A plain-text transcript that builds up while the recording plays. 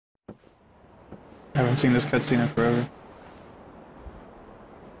I haven't seen this cutscene in forever.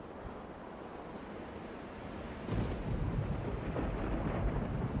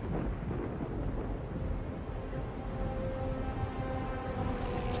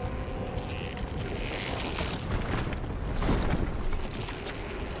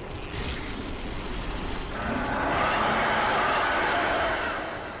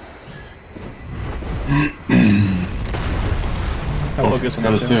 I'll focus on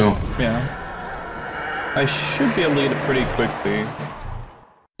that too. Yeah. I should be able to get it pretty quickly.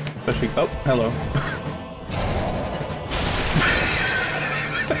 Especially— oh, hello.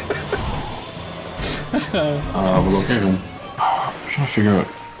 Well, okay then. I'm trying to figure out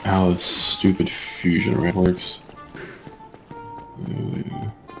how this stupid fusion array works.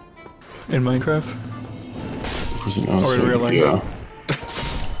 In Minecraft? Or in real life? Yeah.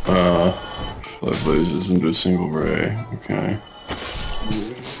 Flood blazes into a single ray. Okay.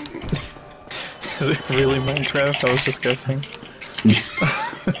 Is it really Minecraft? I was just guessing.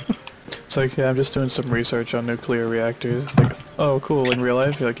 It's like, yeah, I'm just doing some research on nuclear reactors. It's like, oh, cool, in real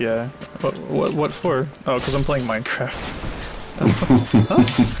life? You're like, yeah. What for? Oh, because I'm playing Minecraft.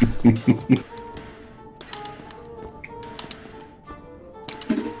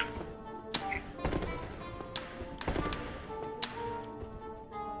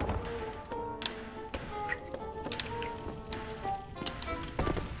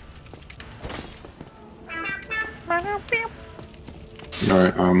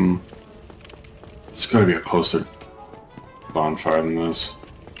 Alright, it's gotta be a closer bonfire than this.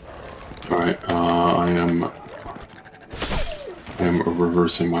 Alright, I am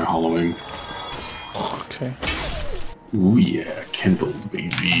reversing my hollowing. Okay. Ooh yeah, kindled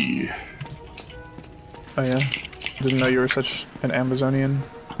baby. Oh yeah? Didn't know you were such an Amazonian.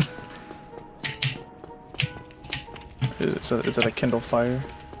 Is that a Kindle Fire?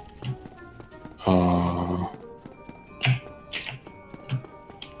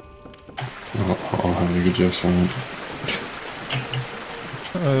 I'll have any good jokes on it.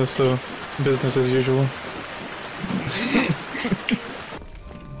 So, business as usual.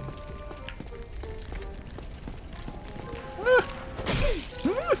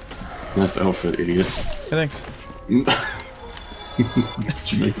 Nice outfit, idiot. Yeah, thanks.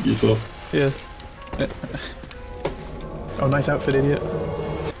 Did you make it yourself? Yeah. Oh, nice outfit, idiot.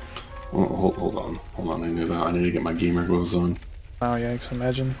 Oh, hold on. I need to get my gamer gloves on. Oh, yikes,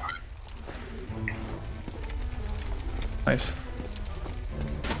 imagine. Nice.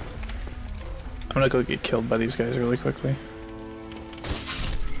 I'm gonna go get killed by these guys really quickly.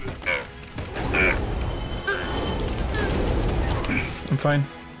 I'm fine.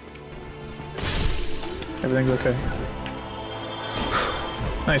 Everything's okay.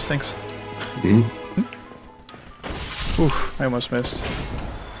 Nice, thanks. Oof, I almost missed.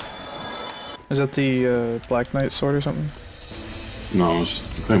 Is that the Black Knight sword or something? No, it's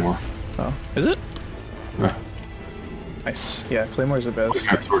the Claymore. Oh, is it? Yeah. Nice. Yeah, Claymore's the best.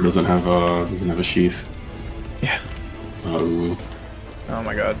 That sword doesn't have a sheath. Yeah. Oh. Oh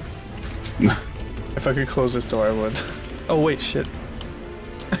my god. If I could close this door, I would. Oh wait, shit.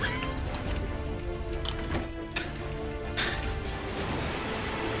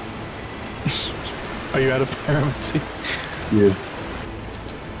 Are you out of pyromancy? Yeah.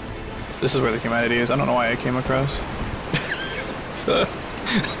 This is where the humanity is. I don't know why I came across. Back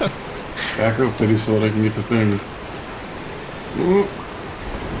up, Heddy, so that I can get the thing. Ooh.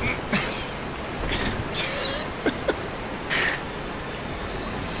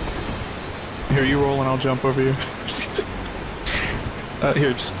 Here, you roll and I'll jump over you.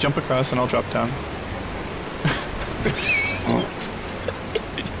 Here, just jump across and I'll drop down. Oh.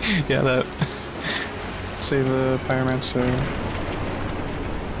 Yeah, that. Save the pyromancer.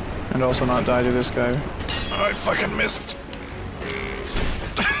 And also not die to this guy. Oh, I fucking missed.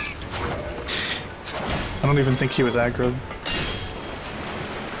 I don't even think he was aggroed.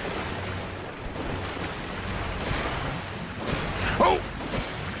 Oh!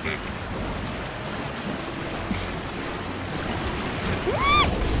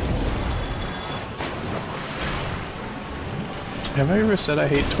 Have I ever said I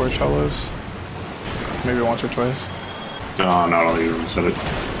hate torch hollows? Maybe once or twice. No, not all you said it.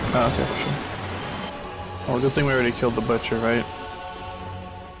 Oh, okay, for sure. Well, good thing we already killed the butcher, right?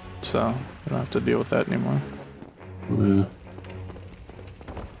 So, we don't have to deal with that anymore. Yeah.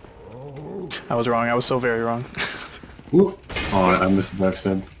 I was wrong, I was so very wrong. Ooh. Oh, I missed the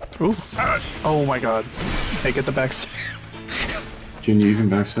backstab. Ooh. Oh my god. Hey, get the backstab. Can you even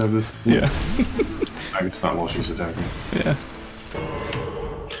backstab this? Yeah. I guess not while she's attacking. Yeah.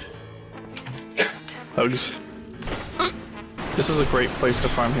 Hugs. This is a great place to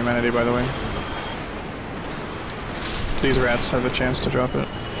farm humanity, by the way. These rats have a chance to drop it.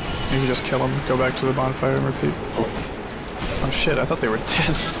 You can just kill them, go back to the bonfire and repeat. Oh shit, I thought they were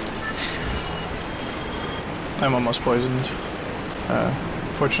dead. I'm almost poisoned.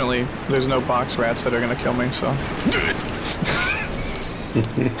 Fortunately, there's no box rats that are gonna kill me, so...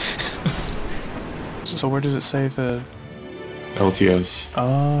 So where does it say the... LTS.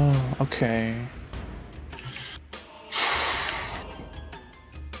 Oh, okay.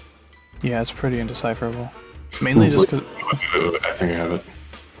 Yeah, it's pretty indecipherable. Mainly just because... I think I have it.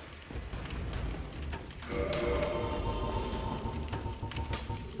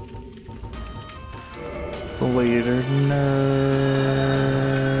 Later, nerd.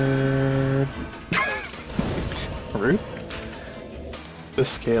 Rude? The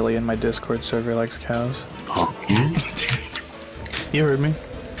Scaly in my Discord server likes cows. Oh. You heard me.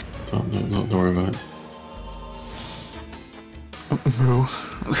 Don't worry about it. Moo.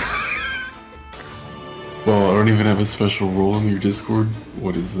 Well, I don't even have a special role in your Discord.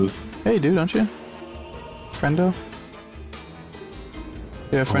 What is this? Hey, dude, don't you? Friendo?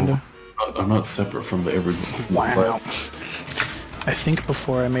 Yeah, friendo. Oh, I'm not separate from the every... Wow. I think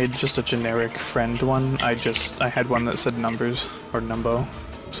before I made just a generic friend one, I had one that said numbers, or numbo,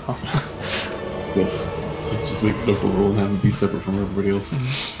 so... Yes. Just make it up a rule and have it be separate from everybody else.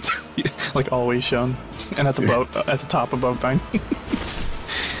 Like always shown. And at the at the top above mine.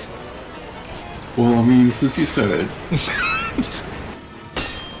 Well, I mean, since you said it...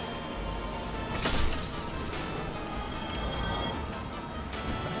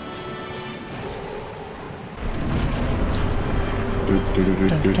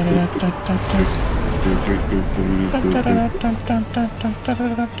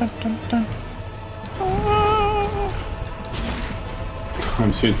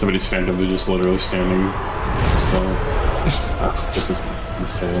 I'm seeing somebody's fandom, they're just literally standing still. Get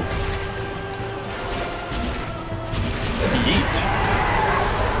this tail. Yeet.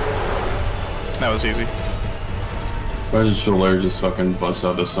 That was easy. Imagine Cholaire just fucking busts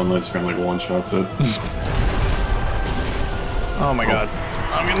out the sunlight screen like one-shots it. Oh my god.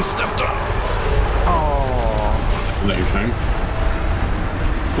 I'm getting stepped on. Oh. Isn't that your thing?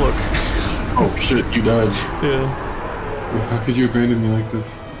 Look. Oh shit, you died. Yeah. How could you abandon me like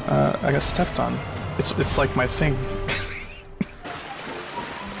this? I got stepped on. It's like my thing.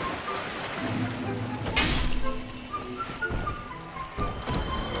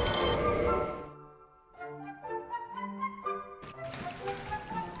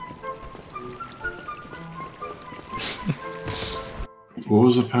 What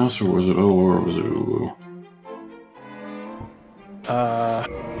was the password? Was it O or was it OO? I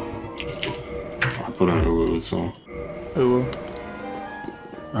put in OO, so... Ooh.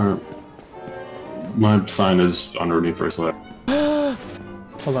 My sign is underneath first letter.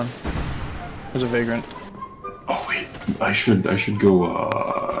 Hold on. There's a vagrant. Oh wait, I should go,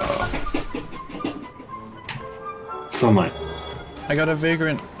 Sunlight. I got a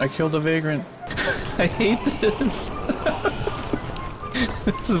vagrant. I killed a vagrant. I hate this.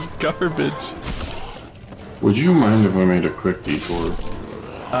 This is garbage. Would you mind if I made a quick detour?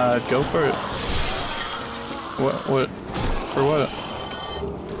 Go for it. What? For what?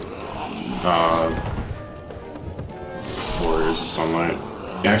 Warriors of Sunlight.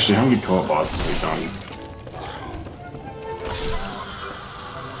 Actually, how many co-op bosses have we done?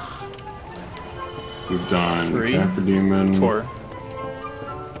 We've done 3? Capra Demon. 4.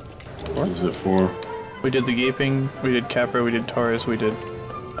 Is it 4? We did the Gaping, we did Capra, we did Taurus, we did,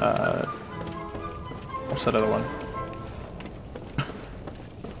 what's that other one?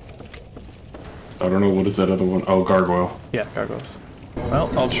 I don't know, what is that other one? Oh, Gargoyle. Yeah, Gargoyles. Well,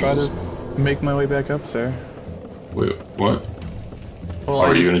 I'll try to make my way back up there. Wait, what? Well,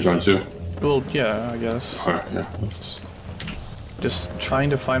 Are you gonna join too? Well, yeah, I guess. Alright, yeah, that's... Just trying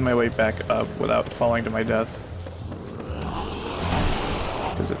to find my way back up without falling to my death.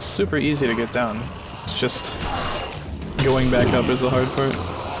 Because it's super easy to get down. It's just going back up is the hard part.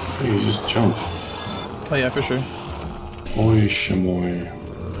 Hey, you just jump. Oh yeah, for sure. Oi, shamoy.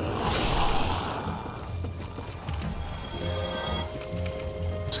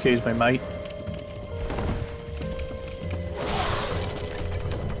 Excuse my mate.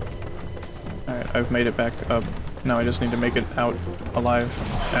 Alright, I've made it back up. Now I just need to make it out alive.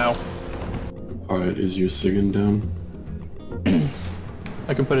 Ow. Alright, is your SIGIN down?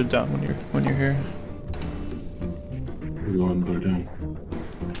 I can put it down when you're here. Go ahead and put it down.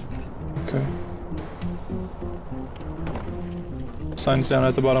 Okay. Sign's down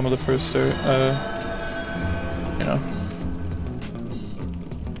at the bottom of the first stair. You know.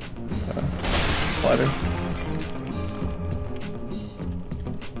 Ladder.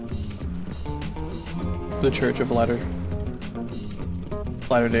 The Church of Ladder.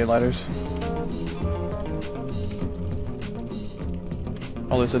 Latter-day ladders.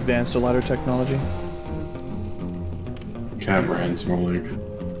 All this advanced ladder technology. Cat brains, more like.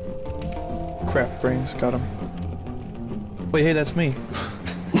 Crap brains, got him. Wait, hey, that's me.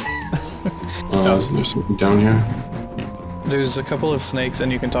 Is there something down here? There's a couple of snakes,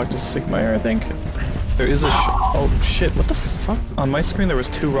 and you can talk to Sigmire, I think. There is a oh shit, what the fuck? On my screen there was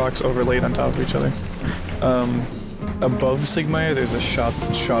 2 rocks overlaid on top of each other. Above Sigmire there's a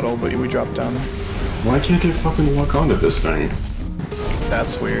shuttle, but we dropped down. Why can't they fucking lock onto this thing?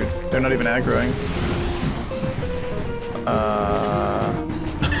 That's weird. They're not even aggroing.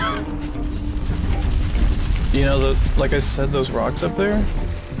 You know, like I said, those rocks up there?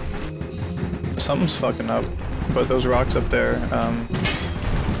 Something's fucking up. But those rocks up there,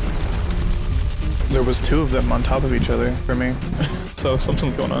 there was 2 of them on top of each other for me. So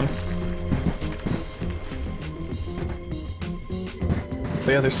something's going on.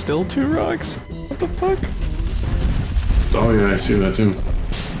 But yeah, there's still 2 rocks? What the fuck? Oh yeah, I see that too.